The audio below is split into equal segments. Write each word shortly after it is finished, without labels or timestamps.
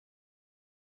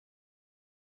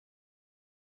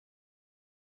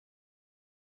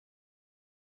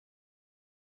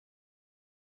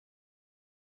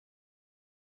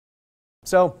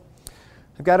So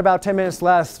I've got about 10 minutes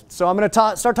left. So I'm going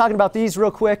to start talking about these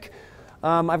real quick.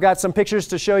 I've got some pictures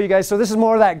to show you guys. So this is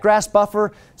more of that grass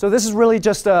buffer. So this is really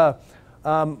just a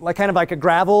kind of like a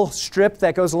gravel strip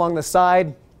that goes along the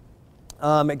side.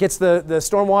 It gets the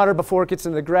stormwater before it gets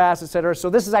into the grass, et cetera. So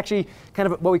this is actually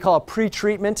kind of what we call a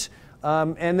pre-treatment.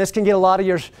 And this can get a lot of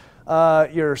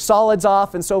your solids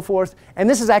off and so forth. And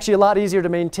this is actually a lot easier to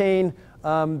maintain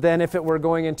than if it were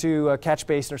going into a catch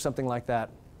basin or something like that.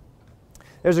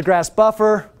 There's a grass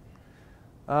buffer.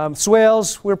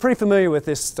 Swales, we're pretty familiar with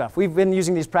this stuff. We've been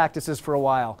using these practices for a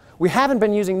while. We haven't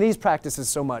been using these practices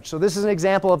so much. So this is an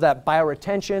example of that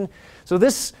bioretention. So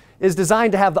this is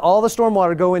designed to have all the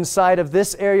stormwater go inside of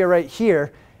this area right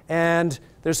here. And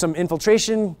there's some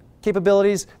infiltration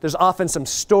capabilities. There's often some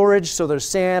storage, so there's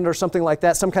sand or something like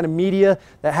that, some kind of media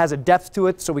that has a depth to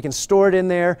it, so we can store it in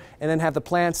there and then have the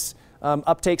plants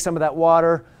uptake some of that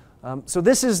water. So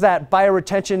this is that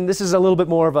bioretention. This is a little bit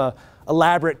more of a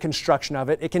elaborate construction of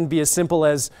it. It can be as simple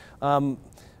as going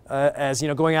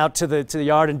out to the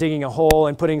yard and digging a hole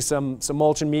and putting some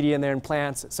mulch and media in there and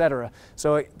plants, etc.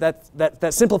 So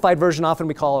that simplified version often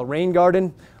we call a rain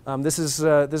garden. This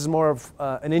is more of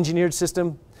an engineered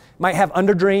system. Might have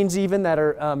under drains even that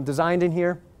are designed in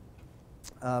here.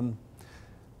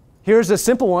 Here's a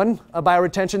simple one, a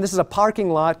bioretention. This is a parking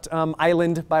lot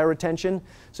island bioretention.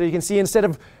 So you can see instead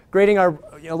of grading a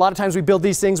lot of times we build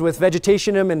these things with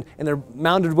vegetation in them and they're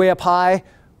mounted way up high.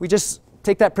 We just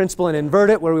take that principle and invert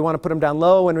it where we want to put them down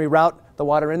low and we route the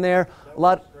water in there. That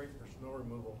works great for snow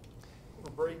removal.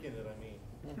 For breaking it, I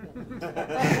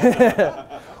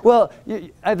mean. Well,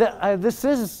 this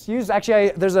is used,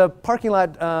 actually, there's a parking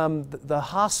lot, the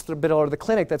hospital or the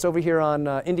clinic that's over here on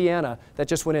Indiana that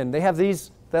just went in. They have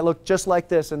these that look just like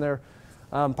this in their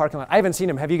parking lot. I haven't seen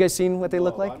them. Have you guys seen what they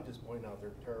look like? I'm just pointing out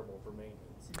they're terrible for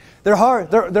maintenance. They're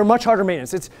hard. They're much harder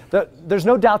maintenance. There's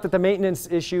no doubt that the maintenance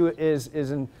issue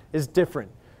is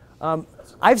different.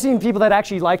 I've seen people that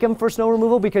actually like them for snow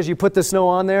removal because you put the snow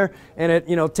on there and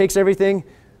it takes everything.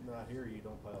 Not here, you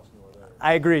don't pile snow there.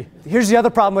 I agree. Here's the other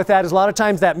problem with that is a lot of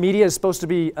times that media is supposed to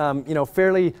be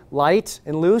fairly light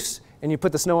and loose, and you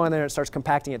put the snow on there and it starts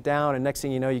compacting it down, and next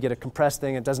thing you know you get a compressed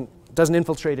thing. It doesn't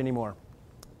infiltrate anymore.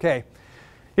 Okay.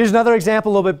 Here's another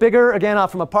example a little bit bigger, again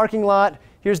off from a parking lot.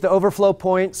 Here's the overflow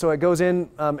point, so it goes in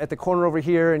at the corner over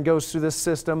here and goes through this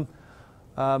system.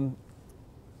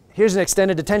 Here's an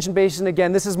extended detention basin.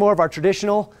 Again, this is more of our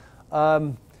traditional.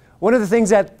 One of the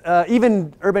things that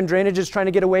even urban drainage is trying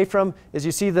to get away from is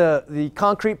you see the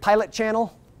concrete pilot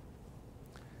channel.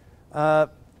 For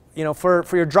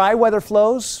your dry weather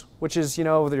flows, which is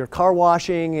with your car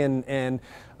washing and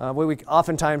what we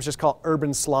oftentimes just call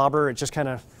urban slobber. It just kind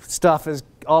of stuff is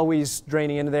always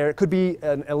draining into there. It could be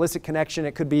an illicit connection.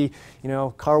 It could be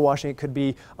car washing. It could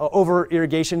be over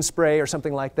irrigation spray or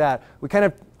something like that. We kind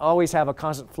of always have a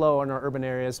constant flow in our urban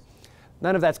areas.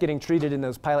 None of that's getting treated in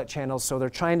those pilot channels, so they're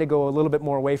trying to go a little bit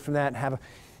more away from that and have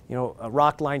a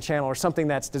rock line channel or something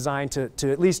that's designed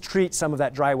to at least treat some of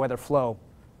that dry weather flow.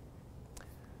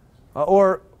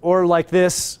 Or like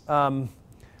this,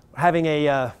 having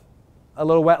a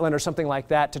little wetland or something like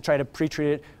that to try to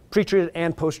pre-treat it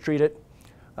and post-treat it.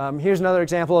 Here's another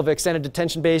example of extended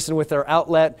detention basin with their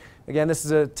outlet. Again, this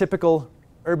is a typical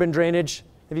urban drainage.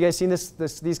 Have you guys seen these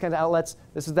kinds of outlets?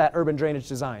 This is that urban drainage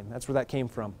design. That's where that came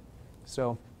from.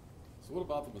 So what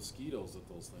about the mosquitoes that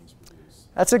those things produce?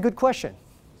 That's a good question.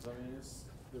 I mean,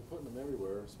 they're putting them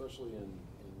everywhere, especially in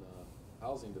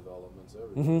housing developments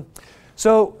everywhere. Mm-hmm.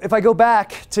 So if I go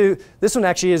back to this one,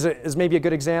 actually is maybe a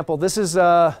good example. This is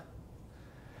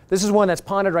one that's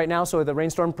ponded right now, so the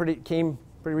rainstorm came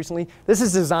pretty recently. This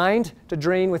is designed to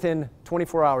drain within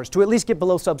 24 hours to at least get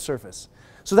below subsurface.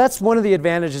 So that's one of the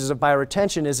advantages of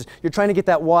bioretention is you're trying to get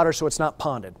that water so it's not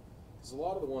ponded. Because a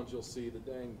lot of the ones you'll see, the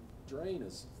dang drain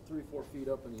is 3-4 feet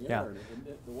up in the air, and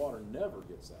the water never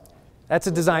gets out. That's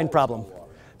a design problem.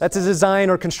 That's a design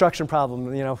or construction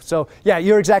problem, So yeah,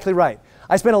 you're exactly right.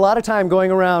 I spent a lot of time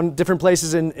going around different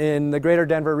places in the greater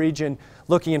Denver region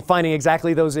looking and finding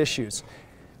exactly those issues.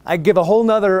 I give a whole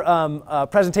nother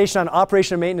presentation on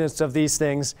operation and maintenance of these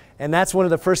things, and that's one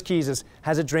of the first keys is,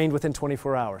 has it drained within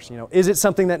 24 hours? Is it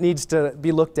something that needs to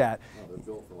be looked at? No, they're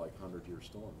built for like 100-year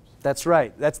storms. That's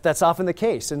right. That's often the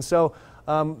case. And so,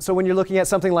 so when you're looking at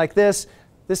something like this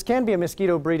can be a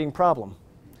mosquito breeding problem.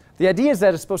 The idea is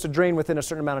that it's supposed to drain within a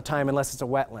certain amount of time unless it's a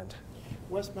wetland.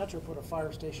 West Metro put a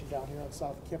fire station down here on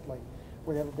South Kipling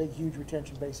where they have a big, huge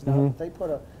retention basin out. They put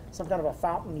some kind of a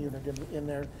fountain unit in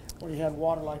there where you had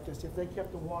water like this. If they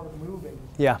kept the water moving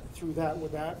through that,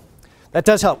 would that? That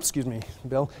does help, excuse me,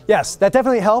 Bill. Yes, that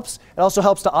definitely helps. It also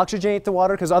helps to oxygenate the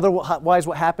water because otherwise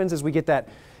what happens is we get that,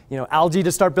 algae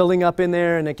to start building up in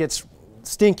there, and it gets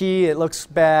stinky, it looks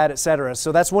bad, etc.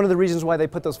 So that's one of the reasons why they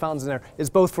put those fountains in there, is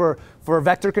both for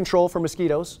vector control for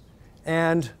mosquitoes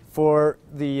and for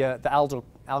the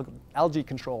algae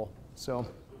control. So,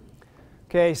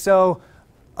 okay, so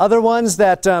other ones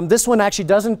that this one actually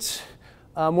doesn't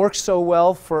work so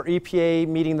well for EPA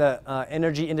meeting the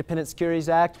Energy Independent Securities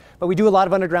Act, but we do a lot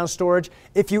of underground storage.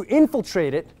 If you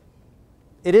infiltrate it,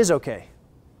 it is okay.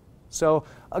 So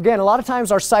again, a lot of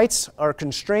times our sites are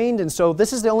constrained, and so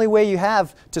this is the only way you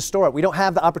have to store it. We don't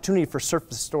have the opportunity for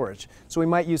surface storage. So we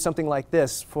might use something like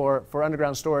this for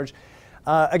underground storage.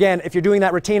 Again, if you're doing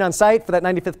that retain on site for that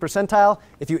 95th percentile,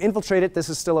 if you infiltrate it, this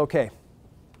is still okay.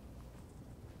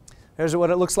 There's what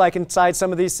it looks like inside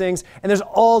some of these things. And there's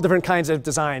all different kinds of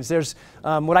designs. There's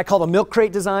what I call the milk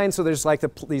crate design. So there's like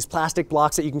these plastic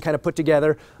blocks that you can kind of put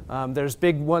together. There's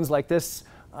big ones like this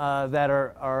that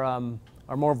are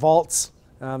more vaults.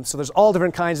 So there's all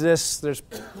different kinds of this. There's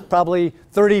probably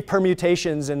 30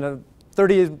 permutations and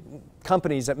 30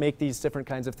 companies that make these different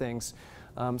kinds of things.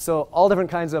 So all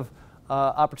different kinds of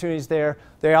opportunities there.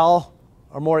 They all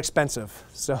are more expensive.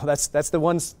 So that's the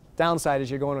one downside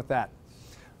is you're going with that.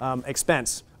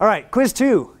 Expense. All right, quiz 2.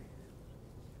 You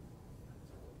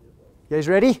guys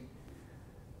ready?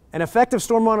 An effective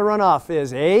stormwater runoff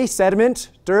is A,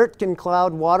 sediment, dirt can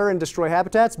cloud water and destroy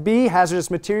habitats. B, hazardous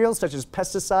materials such as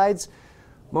pesticides,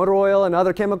 motor oil, and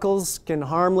other chemicals can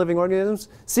harm living organisms.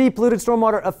 C, polluted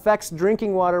stormwater affects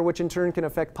drinking water, which in turn can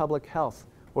affect public health.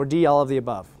 Or D, all of the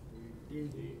above.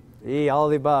 D, all of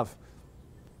the above.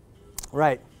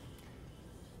 Right.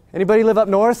 Anybody live up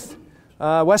north?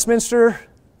 Westminster?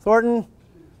 Thornton,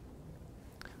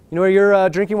 you know where your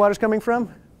drinking water's coming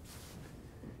from?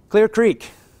 Clear Creek.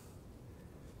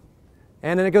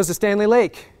 And then it goes to Stanley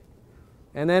Lake.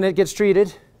 And then it gets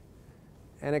treated,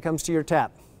 and it comes to your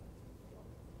tap.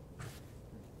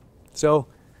 So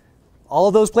all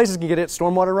of those places can get it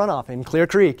stormwater runoff in Clear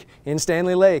Creek, in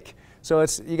Stanley Lake. So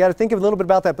you got to think a little bit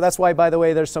about that. But that's why, by the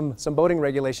way, there's some boating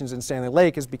regulations in Stanley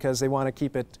Lake, is because they want to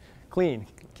keep it clean,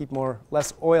 keep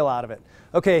less oil out of it.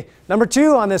 Okay, number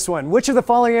 2 on this one. Which of the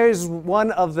following areas is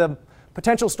one of the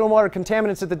potential stormwater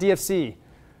contaminants at the DFC?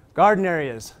 Garden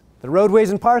areas, the roadways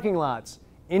and parking lots,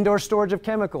 indoor storage of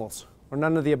chemicals, or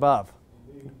none of the above?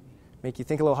 Make you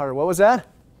think a little harder. What was that?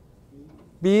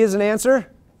 B is an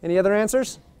answer. Any other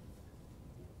answers?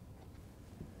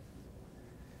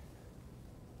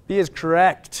 B is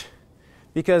correct.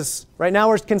 Because right now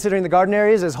we're considering the garden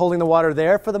areas as holding the water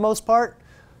there for the most part.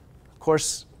 Of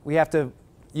course, we have to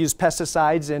use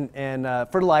pesticides and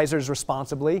fertilizers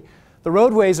responsibly. The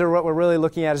roadways are what we're really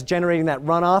looking at, is generating that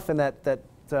runoff and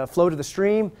that flow to the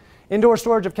stream. Indoor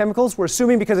storage of chemicals, we're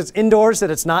assuming because it's indoors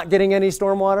that it's not getting any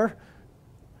stormwater.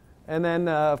 And then,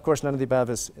 of course, none of the above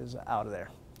is out of there.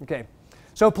 Okay,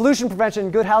 so pollution prevention,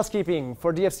 good housekeeping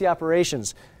for DFC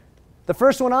operations. The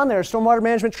first one on there is stormwater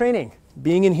management training,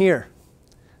 being in here.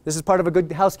 This is part of a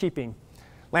good housekeeping.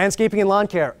 Landscaping and lawn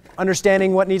care,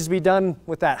 understanding what needs to be done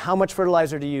with that, how much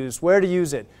fertilizer to use, where to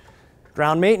use it.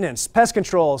 Ground maintenance, pest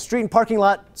control, street and parking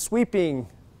lot sweeping,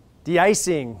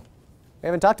 de-icing. We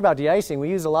haven't talked about de-icing. We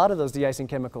use a lot of those de-icing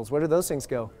chemicals. Where do those things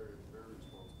go?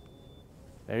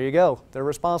 There you go. They're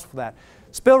responsible for that.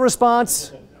 Spill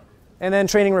response, and then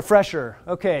training refresher.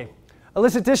 Okay.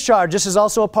 Illicit discharge, this is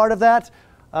also a part of that.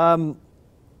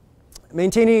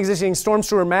 Maintaining existing storm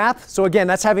sewer map. So again,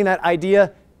 that's having that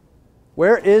idea.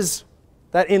 Where is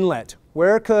that inlet?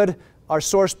 Where could our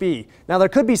source be? Now, there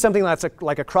could be something that's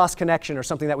like a cross connection or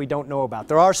something that we don't know about.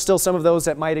 There are still some of those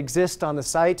that might exist on the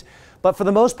site. But for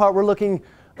the most part, we're looking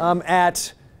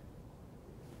at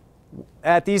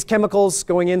these chemicals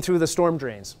going in through the storm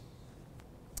drains.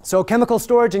 So chemical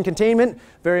storage and containment,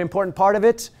 very important part of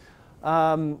it.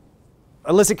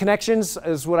 Illicit connections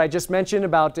is what I just mentioned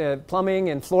about plumbing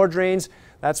and floor drains.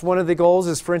 That's one of the goals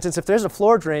is, for instance, if there's a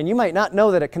floor drain, you might not know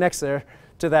that it connects there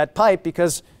to that pipe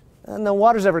because no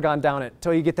water's ever gone down it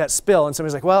until you get that spill. And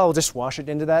somebody's like, well, we'll just wash it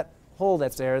into that hole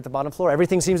that's there at the bottom floor.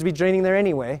 Everything seems to be draining there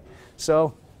anyway.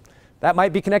 So that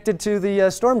might be connected to the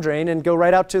storm drain and go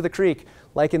right out to the creek,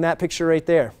 like in that picture right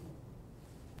there.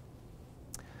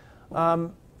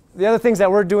 The other things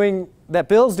that we're doing, that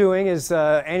Bill's doing, is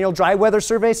annual dry weather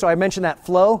survey. So I mentioned that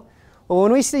flow. Well,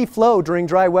 when we see flow during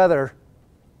dry weather,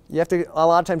 you have to a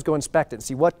lot of times go inspect it and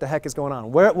see what the heck is going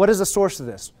on. What is the source of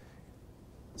this?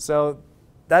 So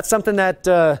that's something that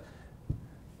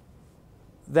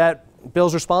that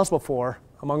Bill's responsible for,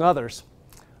 among others.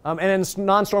 And then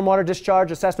non-stormwater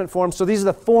discharge assessment forms. So these are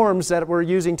the forms that we're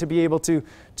using to be able to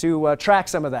track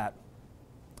some of that.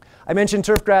 I mentioned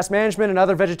turf grass management and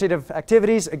other vegetative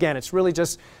activities. Again, it's really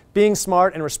just being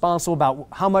smart and responsible about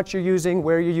how much you're using,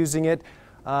 where you're using it,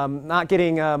 not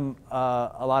getting a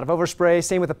lot of overspray.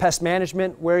 Same with the pest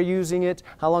management, where you're using it,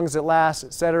 how long does it last,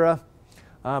 etc.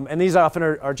 And these often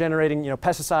are generating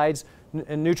pesticides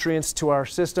and nutrients to our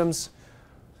systems.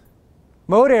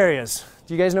 Mowed areas.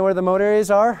 Do you guys know where the mowed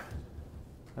areas are?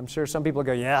 I'm sure some people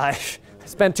go, yeah, I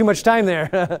spent too much time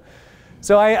there.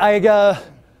 So I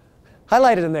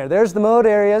highlighted in there. There's the mowed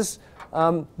areas.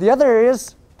 The other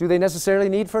areas, do they necessarily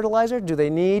need fertilizer? Do they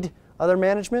need other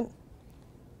management?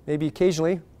 Maybe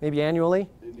occasionally, maybe annually.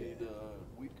 They need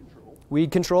weed control.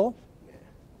 Weed control?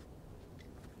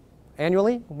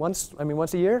 Annually? Once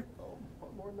a year? Oh,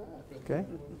 more than that. Okay.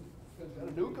 Depends on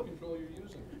the new control you're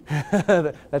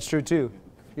using. That's true too.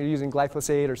 If you're using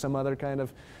glyphosate or some other kind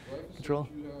of control.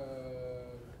 You have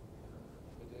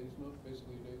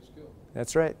basically a day's kill.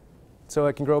 That's right. So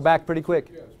it can grow back pretty quick.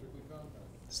 Yeah, strictly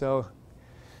compact.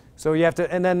 So you have to,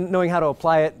 and then knowing how to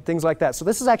apply it, things like that. So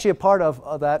this is actually a part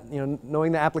of that,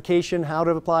 knowing the application, how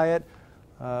to apply it,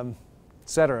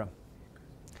 etc.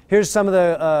 Here's some of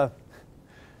the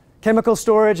chemical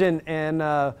storage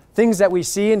and things that we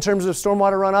see in terms of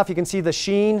stormwater runoff. You can see the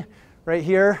sheen right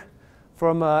here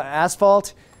from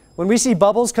asphalt. When we see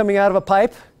bubbles coming out of a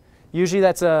pipe, usually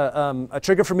that's a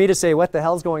trigger for me to say, what the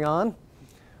hell's going on?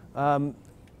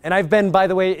 And I've been, by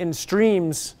the way, in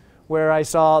streams where I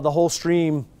saw the whole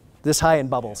stream this high in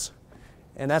bubbles.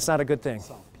 And that's not a good thing.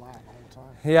 South Platte all the time.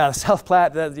 Yeah, South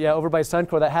Platte, over by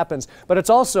Suncor, that happens. But it's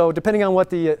also, depending on what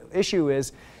the issue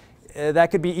is,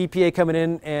 that could be EPA coming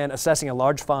in and assessing a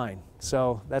large fine.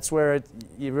 So that's where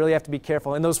you really have to be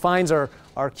careful. And those fines are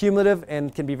cumulative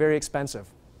and can be very expensive.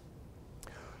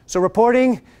 So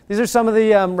reporting, these are some of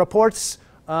the reports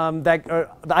that are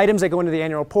the items that go into the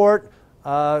annual report.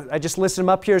 I just listed them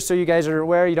up here so you guys are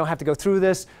aware. You don't have to go through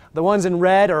this. The ones in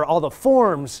red are all the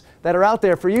forms that are out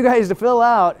there for you guys to fill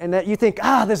out and that you think,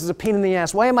 this is a pain in the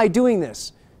ass. Why am I doing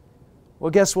this?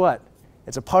 Well, guess what?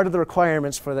 It's a part of the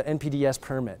requirements for the NPDES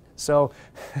permit. So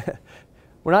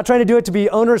we're not trying to do it to be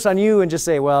onerous on you and just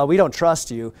say, well, we don't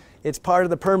trust you. It's part of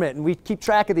the permit, and we keep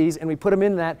track of these, and we put them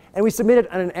in that, and we submit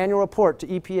it on an annual report to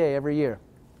EPA every year.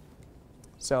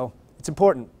 So it's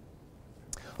important.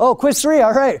 Oh, quiz 3,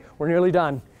 all right, we're nearly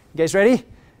done. You guys ready?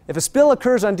 If a spill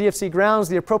occurs on DFC grounds,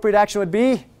 the appropriate action would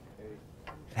be?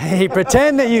 Hey,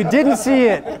 pretend that you didn't see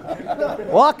it.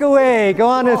 Walk away, go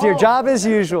on with your job as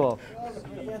usual.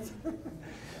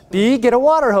 B, get a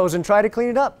water hose and try to clean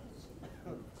it up.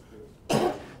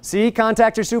 C,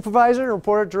 contact your supervisor and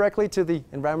report it directly to the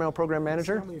environmental program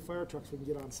manager. How many fire trucks we can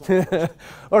get on site?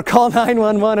 Or call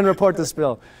 911 and report the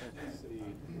spill.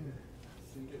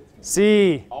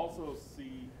 C. Also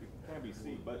C, it can be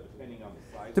C, but depending on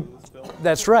the size of the spill.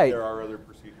 That's right. There are other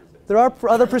procedures. There are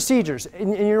other procedures,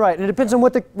 and you're right. And it depends on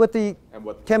what the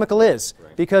chemical is,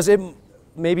 right. Because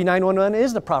maybe 911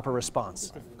 is the proper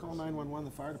response. Call 911,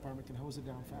 the fire department can hose it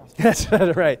down fast.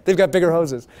 That's right. They've got bigger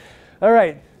hoses. All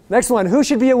right. Next one. Who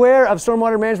should be aware of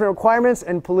stormwater management requirements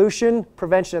and pollution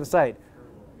prevention at the site?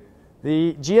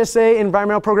 The GSA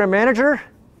Environmental Program Manager,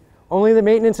 only the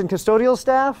maintenance and custodial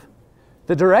staff,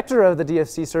 the director of the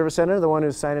DFC Service Center, the one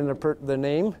who's signing the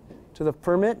name to the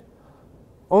permit,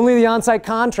 only the on-site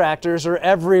contractors, or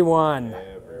everyone?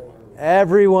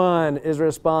 Everyone is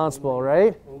responsible,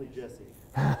 right? Only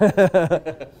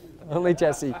Jesse. Only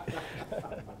Jesse.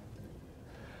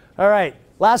 All right,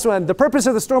 last one. The purpose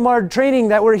of the stormwater training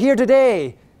that we're here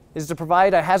today is to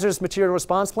provide a hazardous material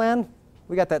response plan.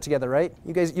 We got that together, right?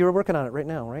 You guys, you're working on it right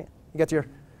now, right? You got your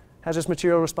hazardous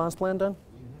material response plan done?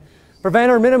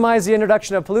 Prevent or minimize the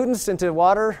introduction of pollutants into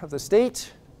water of the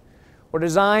state, or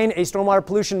design a stormwater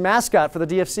pollution mascot for the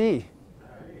DFC.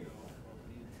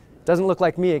 Doesn't look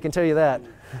like me, I can tell you that.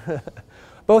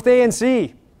 Both A and C.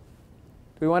 Do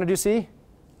we want to do C?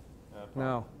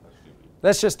 No.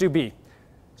 Let's just do B.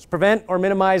 Let's prevent or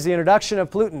minimize the introduction of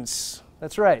pollutants.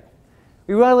 That's right.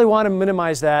 We really want to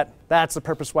minimize that. That's the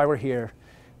purpose why we're here.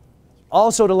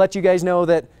 Also to let you guys know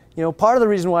that part of the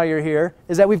reason why you're here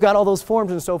is that we've got all those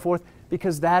forms and so forth,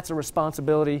 because that's a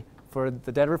responsibility for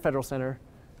the Denver Federal Center,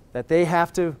 that they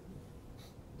have to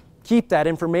keep that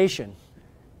information.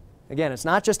 Again, it's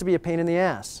not just to be a pain in the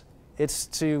ass. It's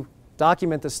to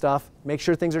document this stuff, make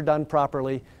sure things are done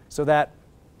properly so that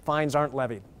fines aren't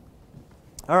levied.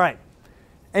 All right.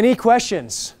 Any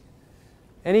questions?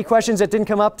 Any questions that didn't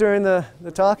come up during the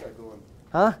talk?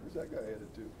 Huh? Who's that guy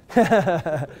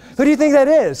headed to? Who do you think that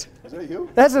is? Is that you?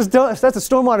 That's a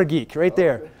stormwater geek right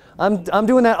there. Okay. I'm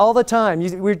doing that all the time.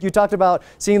 You talked about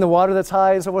seeing the water that's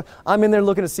high and so forth. I'm in there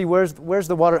looking to see where's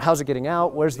the water, how's it getting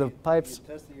out, where's the pipes.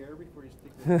 You test the air before you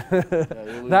stick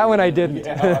That one I didn't.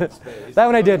 That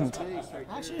one I didn't.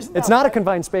 Actually, isn't It's that not a what-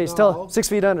 confined space, No. still 6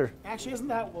 feet under. Actually, isn't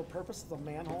that the purpose of the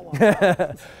manhole? On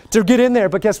top? To get in there,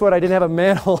 but guess what? I didn't have a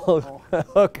manhole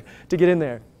hook to get in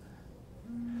there.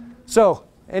 So,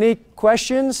 any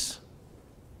questions?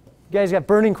 You guys got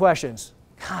burning questions?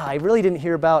 God, I really didn't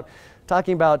hear about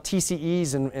talking about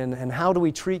TCEs and how do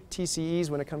we treat TCEs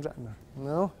when it comes out.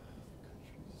 No?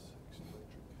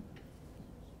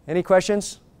 Any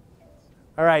questions?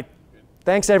 All right.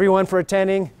 Thanks everyone for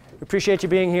attending. We appreciate you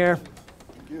being here.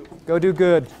 Go do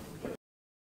good.